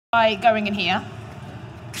by going in here.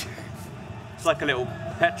 It's like a little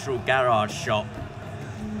petrol garage shop.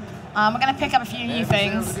 We're going to pick up a few new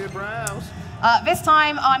things. This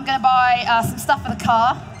time I'm going to buy some stuff for the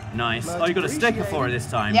car. Nice. Oh, you got a sticker for it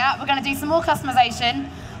this time. Yeah, we're going to do some more customization.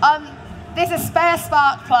 This is spare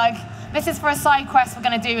spark plug. This is for a side quest we're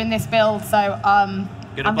going to do in this build, so I'm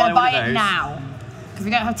going to buy it now because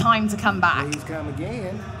we don't have time to come back. Please come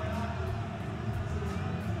again.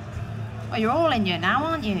 Well, you're all in here now,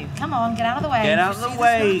 aren't you? Come on, get out of the way. Get out of the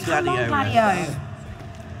way, Gladio. Come on, Gladio.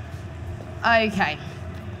 Okay.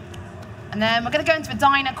 And then we're going to go into a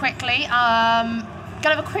diner quickly. Going to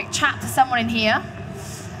have a quick chat to someone in here.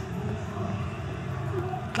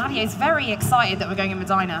 Gladio's very excited that we're going in the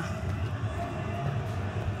diner.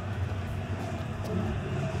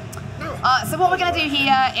 So what we're going to do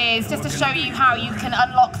here is just to show you how you can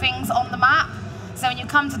unlock things on the map. So when you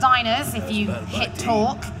come to diners, if you hit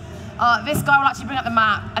talk, this guy will actually bring up the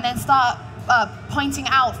map and then start pointing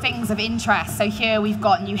out things of interest. So here we've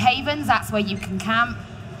got New Havens, that's where you can camp.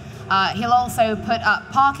 He'll also put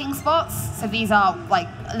up parking spots. So these are like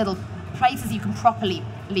little places you can properly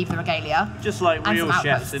leave the regalia. Just like real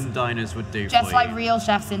chefs in diners would do. Just like real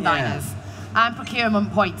chefs in diners. And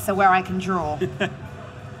procurement points, so where I can draw.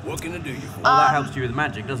 What can I do you for? Well, that helps you with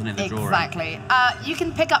magic, doesn't it, the drawing? Exactly. You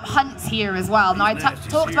can pick up hunts here as well. Now, I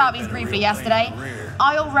talked about these briefly yesterday.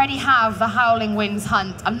 I already have the Howling Winds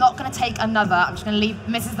hunt. I'm not going to take another. I'm just going to leave.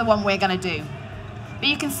 This is the one we're going to do. But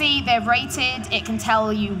you can see they're rated. It can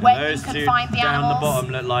tell you when you can find the animals. Down the bottom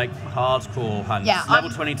look like hardcore hunts. Yeah, level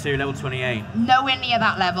 22, level 28. Nowhere near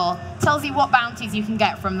that level. Tells you what bounties you can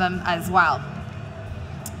get from them as well.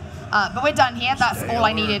 But we're done here. That's all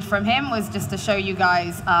I needed from him, was just to show you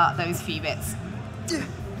guys those few bits.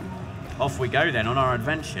 Off we go then on our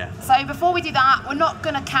adventure. So before we do that, we're not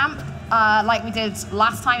going to camp like we did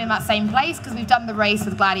last time in that same place, because we've done the race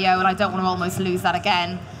with Gladio and I don't want to almost lose that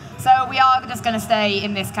again. So we are just going to stay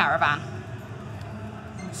in this caravan.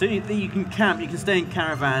 So you can camp, you can stay in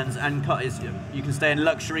caravans, and you can stay in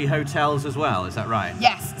luxury hotels as well, is that right?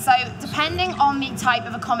 Yes, so depending on the type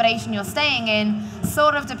of accommodation you're staying in,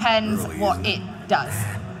 sort of depends what it does.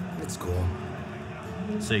 It's cool.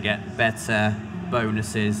 So you get better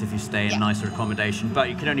bonuses if you stay in nicer accommodation, but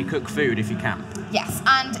you can only cook food if you camp. Yes,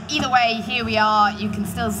 and either way, here we are, you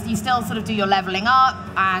still sort of do your leveling up,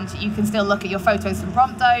 and you can still look at your photos from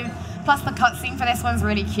Prompto, plus the cutscene for this one's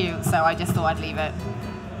really cute, so I just thought I'd leave it.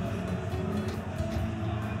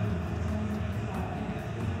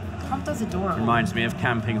 Prompto's adorable. Reminds me of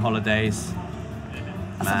camping holidays.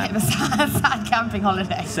 That's a bit of a sad camping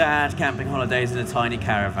holiday. Sad camping holidays in a tiny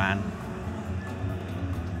caravan.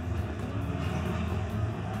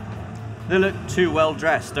 They look too well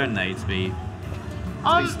dressed, don't they, to be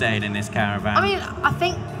staying in this caravan? I mean, I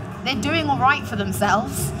think they're doing all right for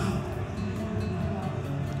themselves.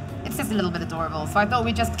 It's just a little bit adorable, so I thought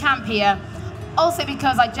we'd just camp here. Also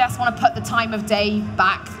because I just want to put the time of day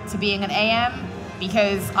back to being an AM,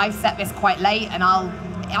 because I've set this quite late, and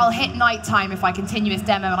I'll hit nighttime if I continue this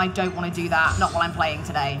demo, and I don't want to do that, not while I'm playing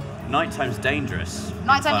today. Nighttime's dangerous.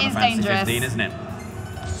 Nighttime is dangerous. 15, isn't it?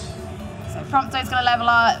 So Prompto's going to level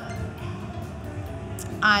up.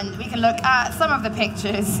 And we can look at some of the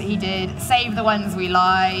pictures he did. Save the ones we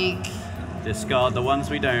like. Discard the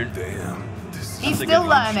ones we don't. Damn. He's still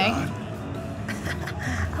learning.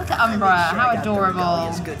 Look at Umbra, how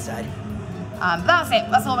adorable. That's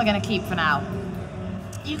it, that's all we're going to keep for now.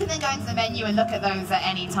 You can then go into the menu and look at those at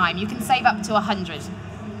any time. You can save up to 100.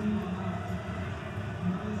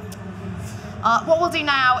 What we'll do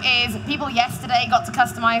now is, people yesterday got to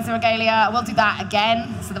customize the regalia. We'll do that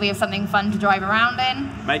again, so that we have something fun to drive around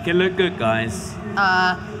in. Make it look good, guys.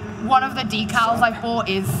 One of the decals I bought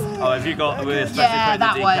is... Oh, have you got the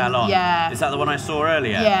decal one. on? Yeah. Is that the one I saw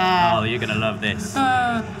earlier? Yeah. Oh, you're going to love this.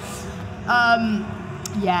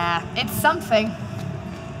 Yeah, it's something.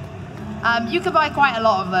 You could buy quite a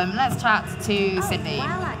lot of them. Let's chat to Sydney.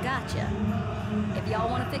 Well, I gotcha. If y'all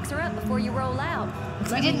want to fix her up before you roll out.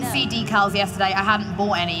 Because we didn't see decals yesterday. I hadn't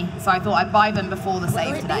bought any, so I thought I'd buy them before the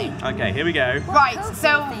save today. Okay, here we go. Right,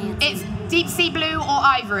 so it's deep sea blue or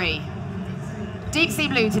ivory. Deep sea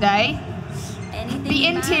blue today. Anything the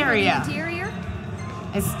interior.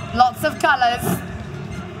 It's lots of colours.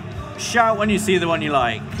 Shout when you see the one you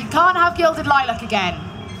like. You can't have gilded lilac again.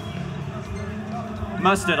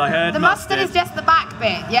 Mustard, I heard. The mustard is just the back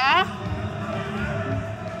bit, yeah?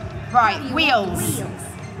 Right, wheels.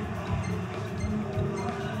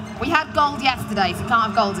 We had gold yesterday, so you can't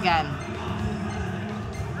have gold again.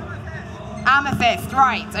 Amethyst,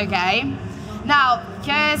 right, okay. Now,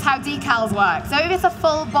 here's how decals work. So if it's a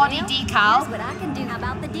full body decal, here's what I can do. How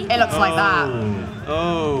about the decal? It looks like that.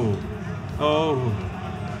 Oh. Oh.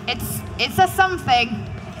 It's a something.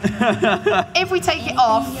 If we take it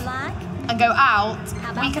off Anything you like? and go out,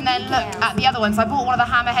 How about we can the then look decals? at the other ones. I bought one of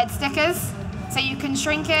the hammerhead stickers, so you can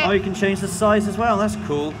shrink it Oh, you can change the size as well. That's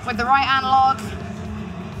cool. with the right analog,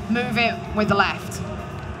 move it with the left.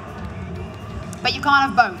 But you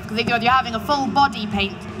can't have both, because you're having a full body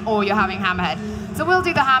paint or you're having hammerhead. So we'll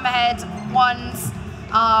do the hammerhead ones.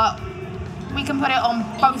 We can put it on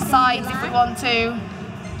both Anything sides you if we like? want to.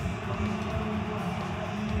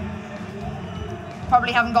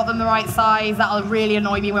 Probably haven't got them the right size. That'll really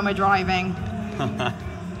annoy me when we're driving. Now,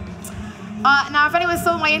 if anyone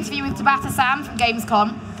saw my interview with Tabata Sam from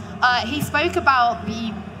Gamescom, he spoke about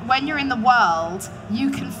when you're in the world, you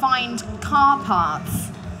can find car parts.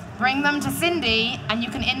 Bring them to Cindy, and you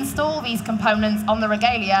can install these components on the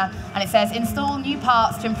Regalia, and it says, install new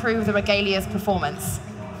parts to improve the Regalia's performance.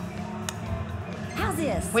 How's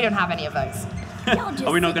this? We don't have any of those. Y'all just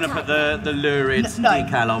Are we not sit going to put tight. the lurid No,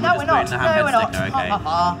 decal on? no, We're we're just not. putting the No, hammerhead we're not. sticker, okay.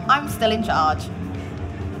 I'm still in charge.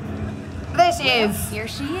 There she is. Here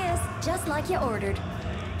she is, just like you ordered.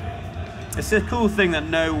 It's a cool thing that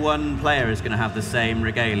no one player is going to have the same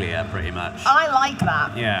regalia, pretty much. I like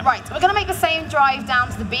that. Yeah. Right, we're going to make the same drive down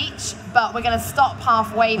to the beach, but we're going to stop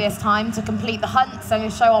halfway this time to complete the hunt, so I'm going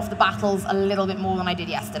to show off the battles a little bit more than I did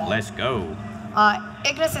yesterday. Let's go.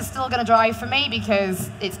 Ignis is still going to drive for me because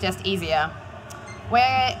it's just easier.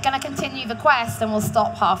 We're going to continue the quest and we'll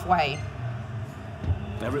stop halfway.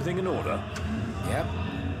 Everything in order? Yep.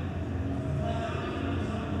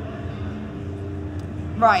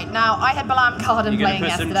 Right, now I had Balam Garden You're going playing to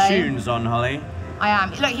put some yesterday. tunes on, Holly? I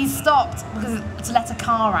am. Look, he's stopped because to let a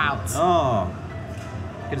car out. Oh.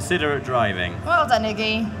 Considerate driving. Well done,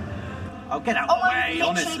 Iggy. Oh, get out Oh, of the I'm way, literally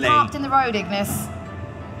honestly. parked in the road, Ignis.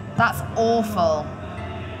 That's awful.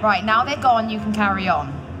 Right, now they're gone, you can carry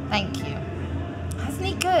on. Thank you. Isn't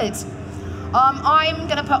he good? I'm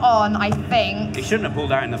gonna put on, I think, He shouldn't have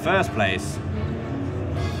pulled out in the first place.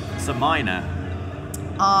 It's a minor.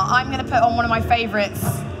 I'm gonna put on one of my favorites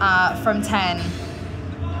from 10.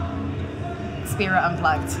 Spirit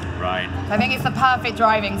Unplugged. Right. I think it's the perfect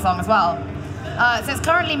driving song as well. So it's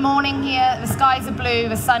currently morning here, the skies are blue,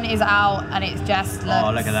 the sun is out, and it just looks...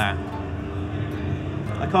 Oh, look at that.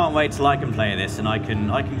 I can't wait till I can play this and I can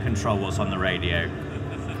control what's on the radio.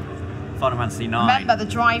 Final Fantasy 9. Remember, the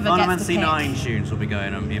driver Final gets to Fantasy pick. 9 tunes will be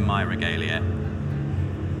going on in my regalia.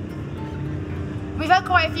 We've had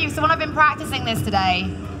quite a few, so when I've been practicing this today,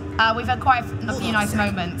 we've had quite a Hold few on a nice sec.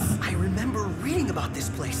 moments. I remember reading about this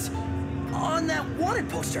place on that wanted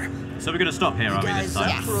poster. So we're going to stop here, You are we, guys this up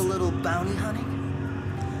time? Yes. for a little bounty hunting?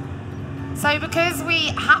 So because we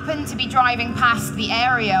happen to be driving past the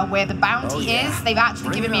area where the bounty Oh, yeah. is, they've actually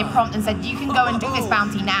Bring given it me a on. prompt and said, you can go and do this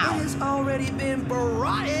bounty It now. has already been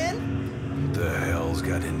brought in. The hell's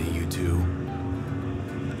got into you two?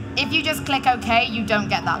 If you just click OK, you don't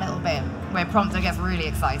get that little bit where Prompter gets really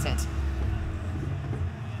excited.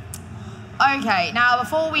 Okay, now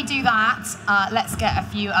before we do that, let's get a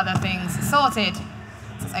few other things sorted. So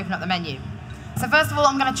let's open up the menu. So first of all,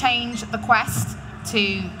 I'm going to change the quest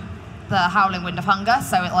to the Howling Wind of Hunger,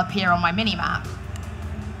 so it'll appear on my mini-map.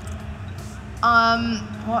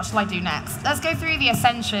 What shall I do next? Let's go through the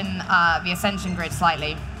Ascension grid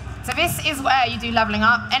slightly. So this is where you do leveling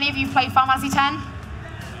up. Any of you played Final Fantasy X?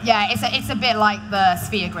 Yeah, it's a bit like the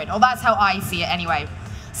Sphere grid, or that's how I see it anyway.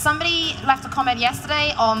 Somebody left a comment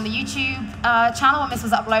yesterday on the YouTube channel when this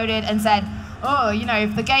was uploaded and said, oh, you know,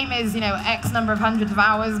 if the game is, you know, X number of hundreds of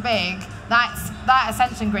hours big, that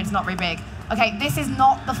Ascension grid's not very big. Okay, this is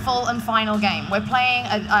not the full and final game. We're playing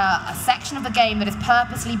a section of the game that is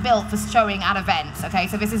purposely built for showing at events, okay?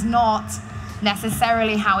 So this is not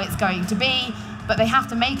necessarily how it's going to be, but they have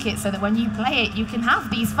to make it so that when you play it, you can have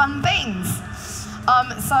these fun things.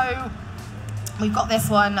 So we've got this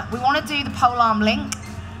one. We want to do the polearm link,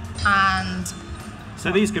 and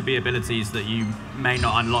So these could be abilities that you may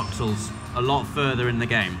not unlock till a lot further in the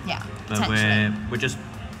game. yeah, But potentially. we're just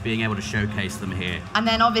being able to showcase them here. And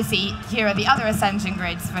then obviously here are the other Ascension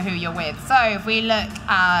grids for who you're with. So if we look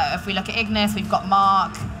at Ignis, we've got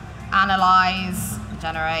Mark, Analyze,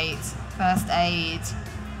 Generate, First Aid,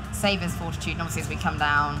 Save as Fortitude, and obviously as we come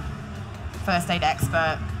down, First Aid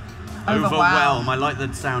Expert, Overwhelm. I like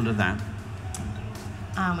the sound of that.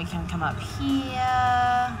 And we can come up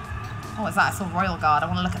here. What was that? I saw Royal Guard. I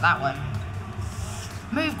want to look at that one.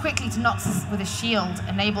 Move quickly to Noxus with a shield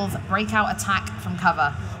enables breakout attack from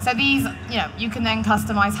cover. So these, you know, you can then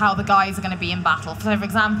customize how the guys are going to be in battle. So for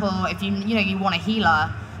example, if you want a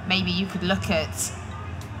healer, maybe you could look at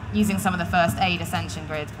using some of the First Aid Ascension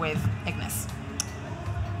grid with Ignis.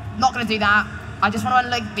 Not going to do that. I just want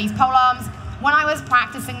to unlock these polearms. When I was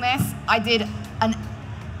practicing this, I did an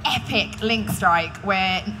epic link strike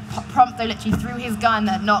where Prompto literally threw his gun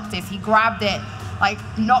at Noctis. He grabbed it, like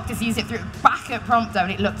Noctis used it, threw it back at Prompto,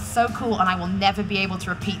 and it looked so cool, and I will never be able to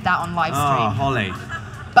repeat that on live stream. Oh, Holly.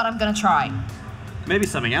 But I'm gonna try. Maybe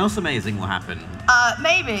something else amazing will happen.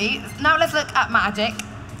 Maybe. Now let's look at magic.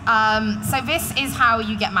 So this is how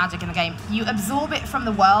you get magic in the game. You absorb it from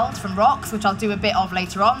the world, from rocks, which I'll do a bit of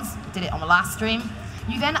later on. Did it on the last stream.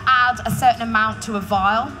 You then add a certain amount to a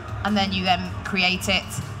vial, and then you then create it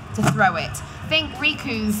to throw it. Think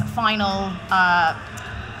Riku's final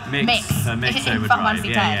mix in overdrive. Final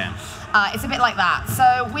Fantasy X. It's a bit like that.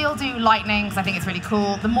 So we'll do lightning, because I think it's really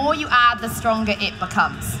cool. The more you add, the stronger it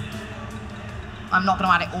becomes. I'm not going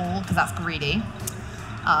to add it all, because that's greedy.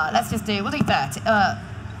 We'll do 30.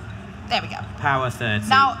 There we go. Power 30.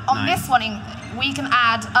 Now, on this one, we can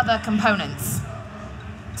add other components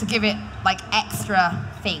to give it, like, extra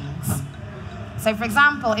things. So, for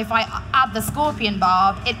example, if I add the Scorpion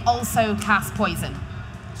Barb, it also casts poison.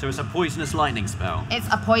 So it's a poisonous lightning spell. It's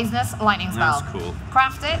a poisonous lightning spell. That's cool.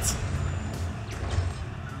 Craft it.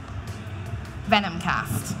 Venom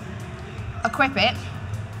cast. Equip it.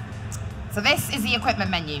 So this is the equipment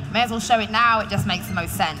menu. May as well show it now, it just makes the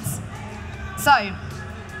most sense. So,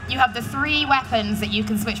 you have the 3 weapons that you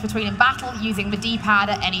can switch between in battle using the D-pad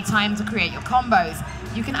at any time to create your combos.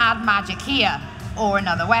 You can add magic here, or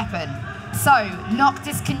another weapon. So,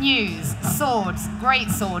 Noctis can use swords, great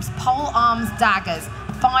swords, pole arms, daggers,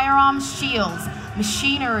 firearms, shields,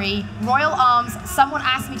 machinery, royal arms. Someone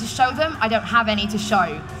asked me to show them, I don't have any to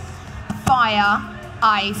show. Fire,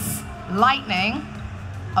 ice, lightning,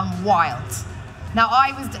 and wild. Now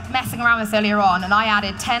I was messing around with this earlier on, and I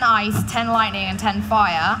added 10 ice, 10 lightning, and 10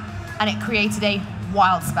 fire, and it created a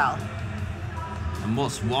wild spell. And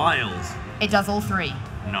what's wild? It does all 3.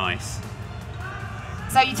 Nice.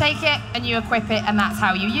 So you take it and you equip it, and that's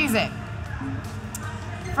how you use it.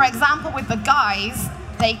 For example, with the guys,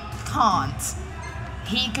 they can't.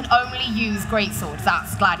 He can only use greatswords,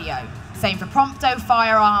 that's Gladio. Same for Prompto,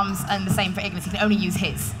 firearms, and the same for Ignis, he can only use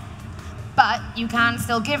his. But you can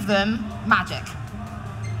still give them magic.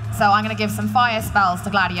 So I'm going to give some fire spells to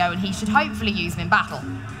Gladio, and he should hopefully use them in battle.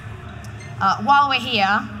 While we're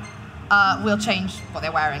here, we'll change what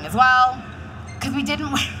they're wearing as well, because we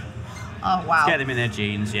didn't wear... Oh, wow. Let's get them in their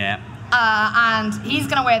jeans, yeah. And he's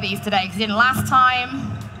going to wear these today, because he didn't last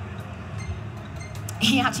time.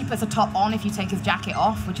 He actually puts a top on if you take his jacket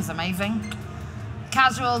off, which is amazing.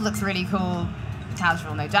 Casual looks really cool.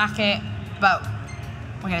 Casual, no jacket, but...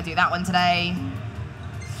 We're going to do that one today.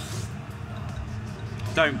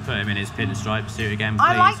 Don't put him in his pinstripe suit again, please,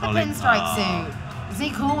 I like the Holly. pinstripe suit. Is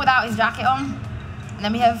he cool without his jacket on? And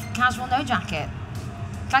then we have casual, no jacket.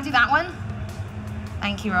 Can I do that one?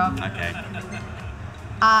 Thank you, Rob. Okay.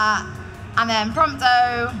 And then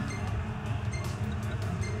Prompto.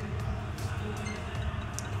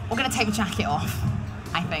 We're going to take the jacket off,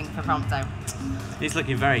 I think, for Prompto. He's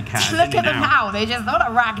looking very casual. Look at them now. They're just what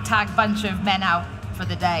a ragtag bunch of men out for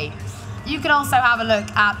the day. You can also have a look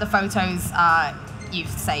at the photos you've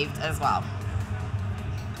saved as well.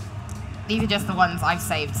 These are just the ones I've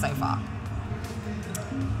saved so far.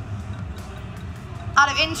 Out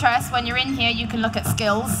of interest, when you're in here, you can look at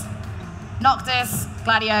skills. Noctis,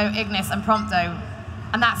 Gladio, Ignis, and Prompto.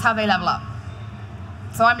 And that's how they level up.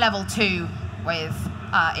 So I'm level 2 with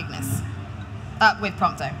Ignis. With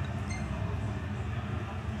Prompto.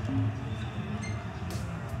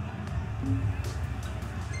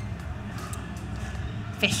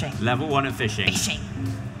 Fishing. Level 1 of fishing. Fishing.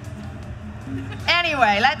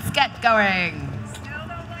 Anyway, let's get going.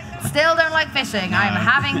 Still don't like fishing. No. I'm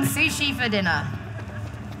having sushi for dinner.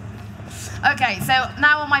 Okay, so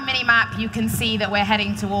now on my mini-map, you can see that we're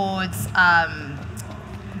heading towards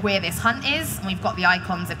where this hunt is, and we've got the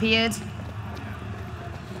icons appeared.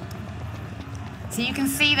 So you can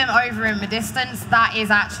see them over in the distance. That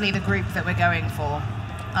is actually the group that we're going for.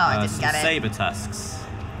 Oh, I didn't get it. Saber tusks.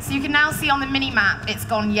 So you can now see on the mini-map, it's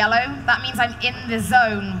gone yellow. That means I'm in the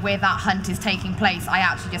zone where that hunt is taking place. I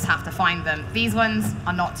actually just have to find them. These ones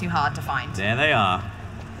are not too hard to find. There they are.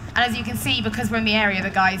 And as you can see, because we're in the area, the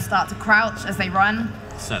guys start to crouch as they run.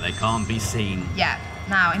 So they can't be seen. Yeah.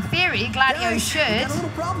 Now, in theory, Gladio should... We got a little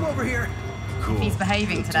problem over here. Cool. If he's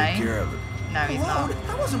behaving today. Take care of it. No, he's Whoa, not.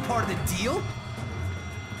 that wasn't part of the deal.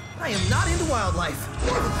 I am not into wildlife.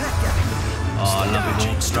 More of a pet guy. Oh, I love it.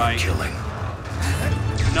 All straight. Killing.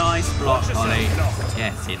 Nice block, Ollie.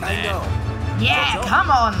 Get in there. Yeah, come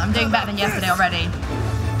on. I'm doing better than yesterday already.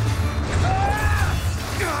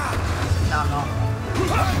 No, I'm not.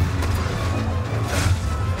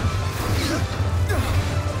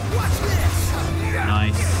 Watch this.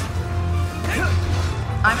 Nice.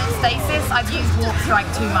 I'm in stasis. I've used warp strike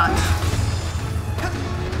too much.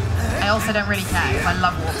 I also don't really care because I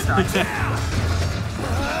love warp strike.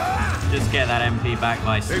 Just get that MP back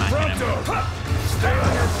by smacking him. Stay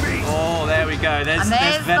on your feet. Oh, there we go. There's the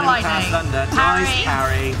Venom lightning. cast under. Parry. Nice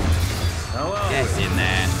parry. Get in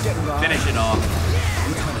there. Finish it off.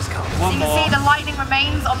 One You more. can see the lightning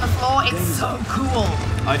remains on the floor. It's so cool.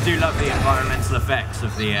 I do love the environmental effects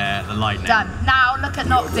of the lightning. Done. Now look at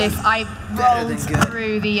Noctis. I rolled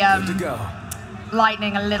through the To go.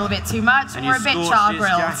 lightning a little bit too much. And We're a you bit scorched char his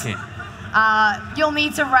grilled. jacket. You'll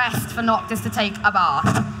need to rest for Noctis to take a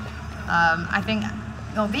bath. I think.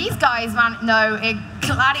 No, these guys, man. No,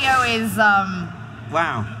 Gladio is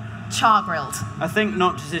Wow. char grilled. I think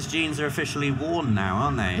Noctis's jeans are officially worn now,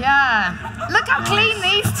 aren't they? Yeah. Look how clean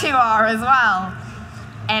these two are as well.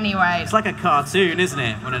 Anyway. It's like a cartoon, isn't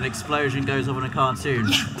it? When an explosion goes off in a cartoon.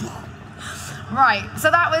 Right. So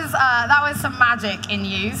that was some magic in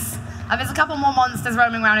use. There's a couple more monsters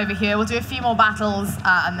roaming around over here. We'll do a few more battles,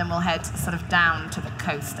 and then we'll head sort of down to the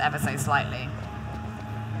coast ever so slightly.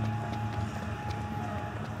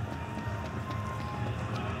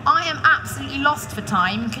 I am absolutely lost for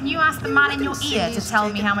time. Can you ask the man in your ear to tell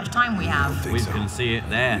me how much time we have? We can see it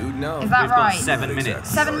there. You'd know. Is that We've right? got 7 minutes.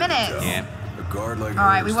 7 minutes? Yeah. A guard like All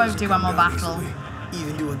right, hers we won't doesn't do one come more down battle. easily.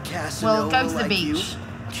 Even to a Casanova We'll go to the like beach.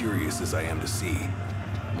 Curious as I am to see,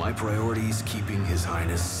 my priority is keeping His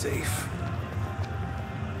Highness safe.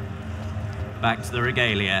 Back to the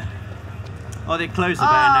regalia. Oh, they closed the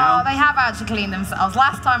Oh, bear now. they have actually cleaned themselves.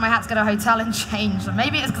 Last time I had to go to a hotel and change. And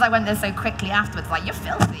maybe it's because I went there so quickly afterwards. Like, you're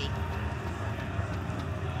filthy.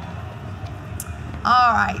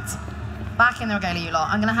 All right. Back in the regalia, you lot.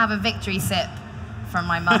 I'm going to have a victory sip from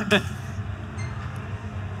my mug.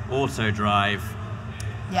 Auto drive.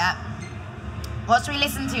 Yeah. What should we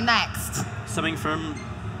listen to next? Something from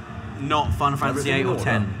not Final Fantasy 8 or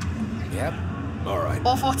 10. Yep. All right.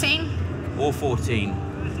 Or 14? Or 14.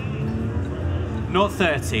 Not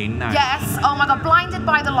 13, no. Yes. Oh my god, blinded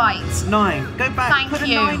by the light. 9. Go back. Thank Put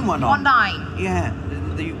you. a 9 one You on. want 9? Yeah.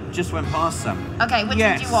 You just went past some. Okay, which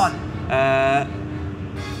yes. one do you want?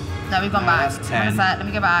 No, we've gone back. that's Hang on a 10. sec, let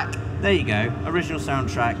me go back. There you go. Original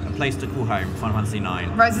soundtrack, A Place to Call Home, Final Fantasy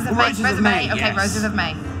 9. Roses of May. Roses of May. Okay, yes. Roses of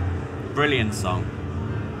May. Brilliant song.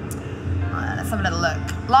 Let's have a little look.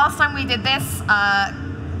 Last time we did this,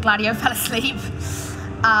 Gladio fell asleep.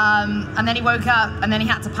 And then he woke up, and then he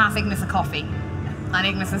had to pass Ignis a coffee. And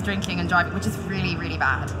Ignis was drinking and driving, which is really, really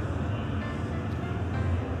bad.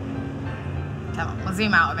 Come on, we'll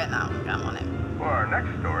zoom out a bit now. Come on in. For our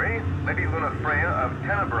next story, Lady Luna Freya of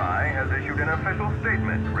Tenebrae has issued an official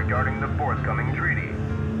statement regarding the forthcoming treaty.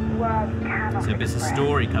 So there's a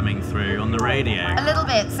story coming through on the radio. A little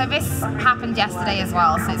bit. So this happened yesterday as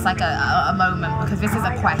well, so it's like a moment, because this is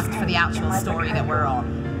a quest for the actual story that we're on.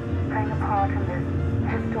 Playing a part in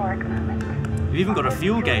this historic moment. You've even got a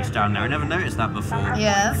fuel gauge down there. I never noticed that before.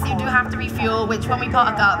 Yes, you do have to refuel, which when we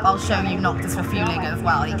park up, I'll show you Noctis for fueling as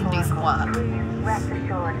well. He can do some work. Please rest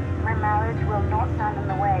assured, my marriage will not stand in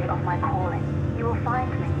the way of my calling. You will find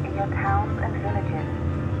me in your towns and villages.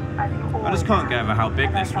 As you I just can't get over how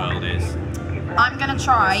big this world is. I'm going to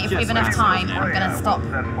try, if we have Just enough massive, time, isn't it? I'm going to stop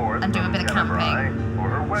and do a bit of camping. Do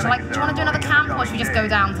you want to do another camp, or should we just go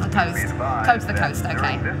down to the coast? Go to the coast,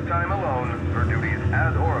 okay. This time alone, her duties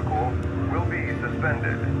as Oracle will be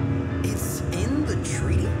suspended. It's in the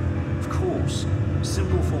treaty? Of course.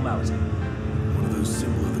 Simple formality. One of those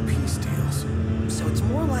symbol of the peace deals. So it's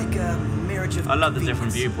more like a marriage of I love the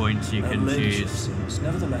different convenience. viewpoints you Her can ladyship choose. seems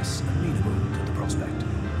nevertheless amenable to the prospect.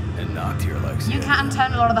 And knocked here like You can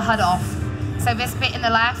turn a lot of the HUD off. So this bit in the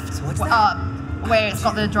left, So what's that? where it's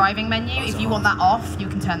got the driving menu, if you want that off, you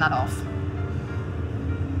can turn that off.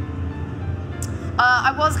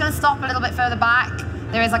 I was going to stop a little bit further back.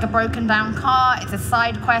 There is like a broken down car. It's a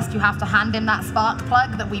side quest. You have to hand in that spark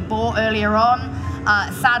plug that we bought earlier on.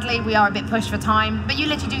 Sadly, we are a bit pushed for time, but you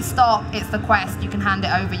literally do stop. It's the quest. You can hand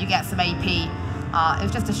it over. You get some AP. It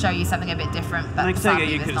was just to show you something a bit different. But Like I say, sadly,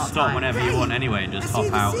 you there's can not stop time. whenever you want anyway and just I see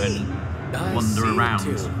hop the out sea. and wander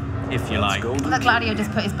around, if you like. Look, Gladio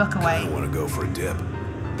just put his book away. I want to go for a dip.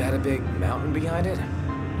 That a big mountain behind it?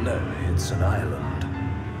 No, it's an island.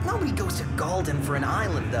 Nobody goes to Galden for an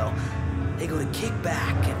island, though. They go to kick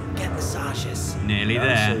back and get massages. Nearly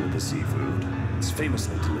And so there. the seafood. It's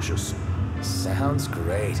famously delicious. Sounds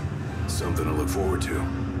great. Something to look forward to.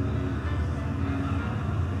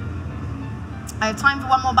 I have time for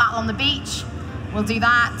one more battle on the beach. We'll do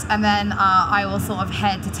that, and then I will sort of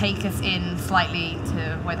head to take us in slightly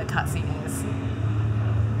to where the cutscene is.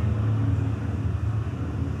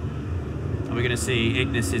 Are we going to see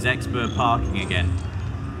Ignis's expert parking again?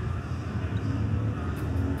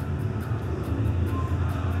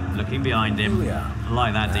 looking behind him. Yeah. I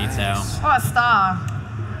like that detail. What a star.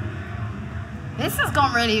 This has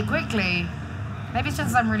gone really quickly. Maybe it's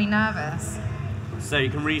just 'cause I'm really nervous. So you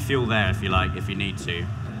can refuel there if you like, if you need to.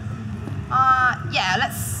 Yeah,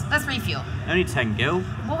 let's refuel. Only 10 gil.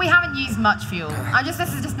 Well, we haven't used much fuel. This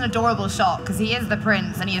is just an adorable shot because he is the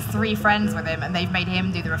prince and he has 3 friends with him and they've made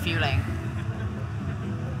him do the refueling.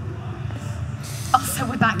 Also,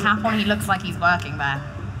 with that cap on, he looks like he's working there.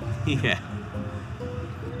 Yeah.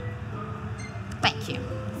 Thank you.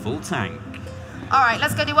 Full tank. All right,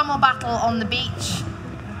 let's go do one more battle on the beach.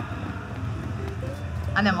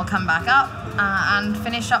 And then we'll come back up and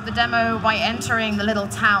finish up the demo by entering the little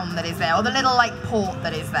town that is there, or the little, like, port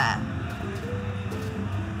that is there.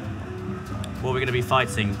 What are we going to be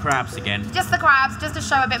fighting? Crabs again? Just the crabs, just to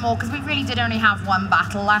show a bit more, because we really did only have one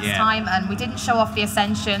battle last time, and we didn't show off the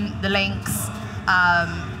Ascension, the Lynx,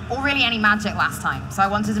 or really any magic last time. So I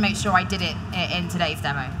wanted to make sure I did it in today's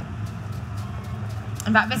demo.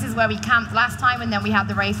 In fact, this is where we camped last time, and then we had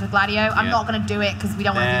the race with Gladio. I'm not going to do it because we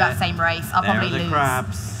don't want to do that same race. I'll probably lose.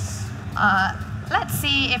 Crabs. Let's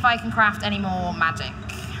see if I can craft any more magic.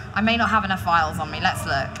 I may not have enough vials on me. Let's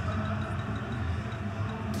look.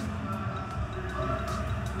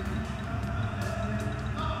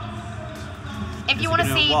 If you want to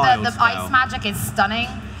see the ice magic is stunning.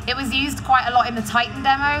 It was used quite a lot in the Titan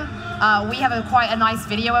demo. We have quite a nice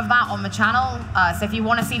video of that on the channel. So if you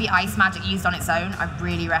want to see the ice magic used on its own, I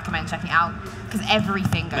really recommend checking it out because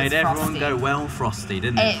everything goes Made frosty. everyone go well frosty,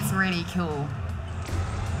 didn't it? It's really cool.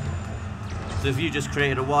 So have you just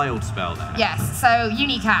created a wild spell there? Yes, so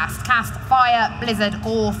unicast, cast fire, blizzard,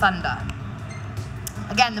 or thunder.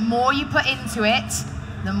 Again, the more you put into it,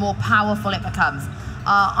 the more powerful it becomes.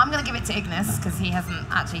 I'm going to give it to Ignis because he hasn't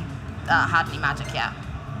actually had any magic yet.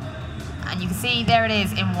 And you can see there it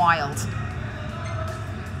is in wild.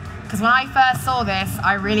 Because when I first saw this,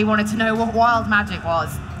 I really wanted to know what wild magic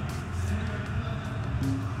was.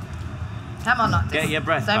 Come on, Noctis. Get your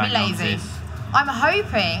breath Don't back, be lazy. Noctis. I'm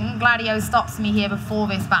hoping Gladio stops me here before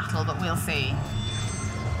this battle, but we'll see.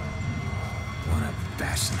 Wanna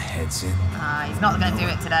bash some heads in? He's not going to do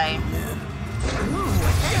it today. Ooh,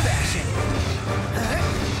 head bashing.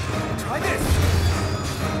 Try this.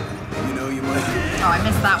 You know you might be. Oh, I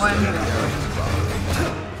missed that one.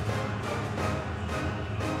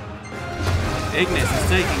 Ignis is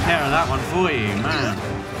taking care of that one for you, man.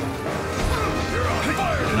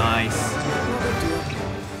 Nice.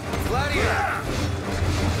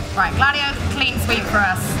 Right, Gladio, clean sweep for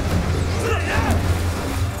us.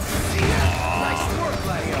 Nice work,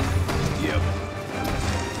 Gladio. Yep.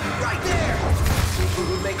 Right there. It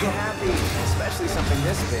would make you happy, especially something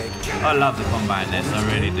this big. I love the combat in this, I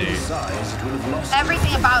really do.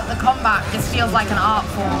 Everything about the combat just feels like an art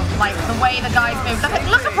form. Like the way the guys move.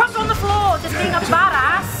 Look at Props on the floor, just being a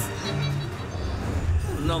badass.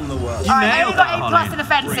 None the worse. Alright, I nailed only got that, A plus Holly. in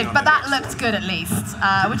offensive, but that looked good at least,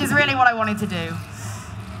 which is really what I wanted to do.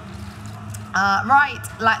 Right,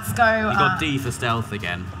 let's go. You got D for stealth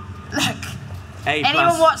again. Look, A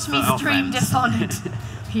anyone plus watch me for stream offense. Dishonored,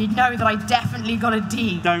 you'd know that I definitely got a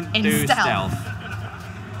D Don't in do stealth.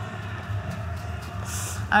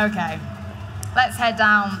 Okay, let's head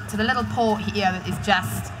down to the little port here that is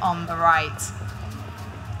just on the right.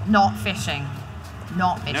 Not fishing.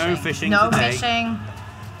 Not fishing. No fishing No today. fishing.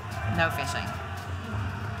 No fishing.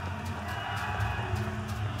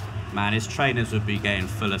 Man, his trainers would be getting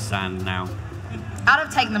full of sand now. I'd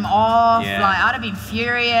have taken them off, Yeah. like I'd have been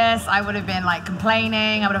furious, I would have been like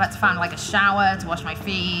complaining, I would have had to find like a shower to wash my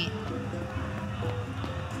feet.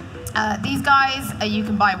 These guys, you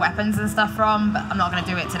can buy weapons and stuff from, but I'm not going to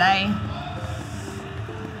do it today.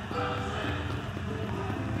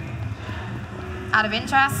 Out of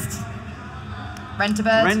interest,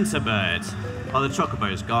 Rent-A-Bird. Rent-A-Bird. Oh, the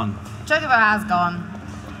Chocobo's gone. Chocobo has gone.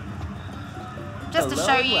 Just to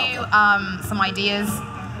show you some ideas.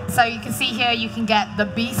 So you can see here you can get the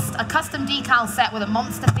Beast, a custom decal set with a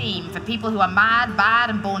monster theme for people who are mad, bad,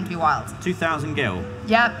 and born to be wild. 2,000 gil.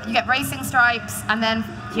 Yep, you get racing stripes, and then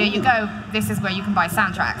here you go. This is where you can buy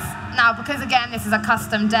soundtracks. Now, because again, this is a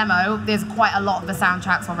custom demo, there's quite a lot of the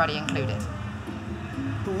soundtracks already included.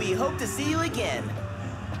 We hope to see you again.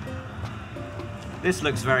 This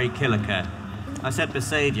looks very Killiker. I said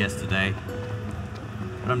Besaid yesterday,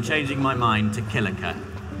 but I'm changing my mind to Killiker.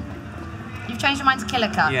 You've changed your mind to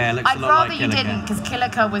Killiker. Yeah, it looks a I'd lot rather like you Killiker. didn't, because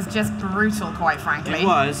Killiker was just brutal, quite frankly. It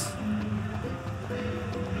was.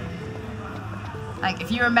 Like,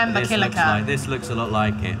 if you remember This looks a lot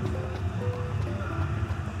like it.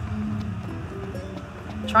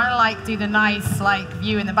 Trying to like do the nice like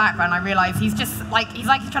view in the background, I realise he's just like he's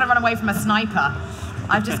trying to run away from a sniper.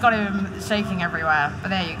 I've just got him shaking everywhere, but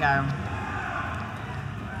there you go.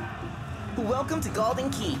 Welcome to Golden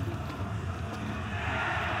Key.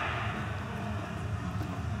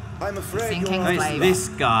 I'm afraid Sinking you're... slave. This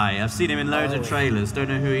guy, I've seen him in loads of trailers, don't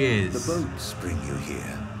know who he is. The boats bring you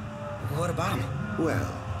here. What about him?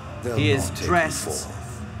 Well, they'll He is not take you dressed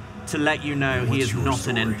forth. to let you know he What's is your not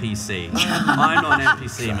story? an NPC. I'm not an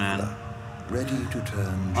NPC, man. Traveler, ready to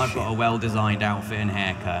turn I've got a ship. well-designed outfit and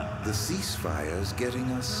haircut. The ceasefire's getting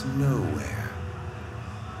us nowhere.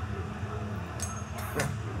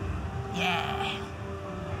 Yeah.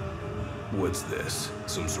 What's this?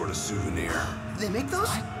 Some sort of souvenir? They make those?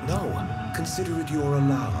 No, consider it your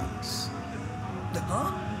allowance.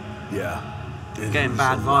 Huh? Yeah. it Getting is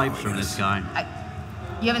bad vibes allowing from this us. guy.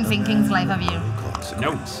 You haven't seen Kingslave, have you? No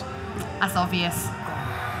consequence. That's obvious.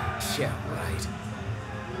 Yeah, right.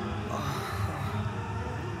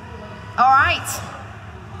 All right.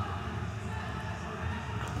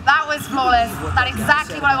 That was flawless. That's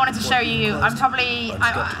exactly what I wanted to show you. I'm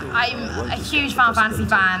a huge Final Fantasy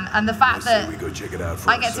fan, and the fact I say that we go check it out for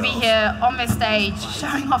I get to be ourselves. here on this stage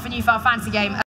showing off a new Final Fantasy game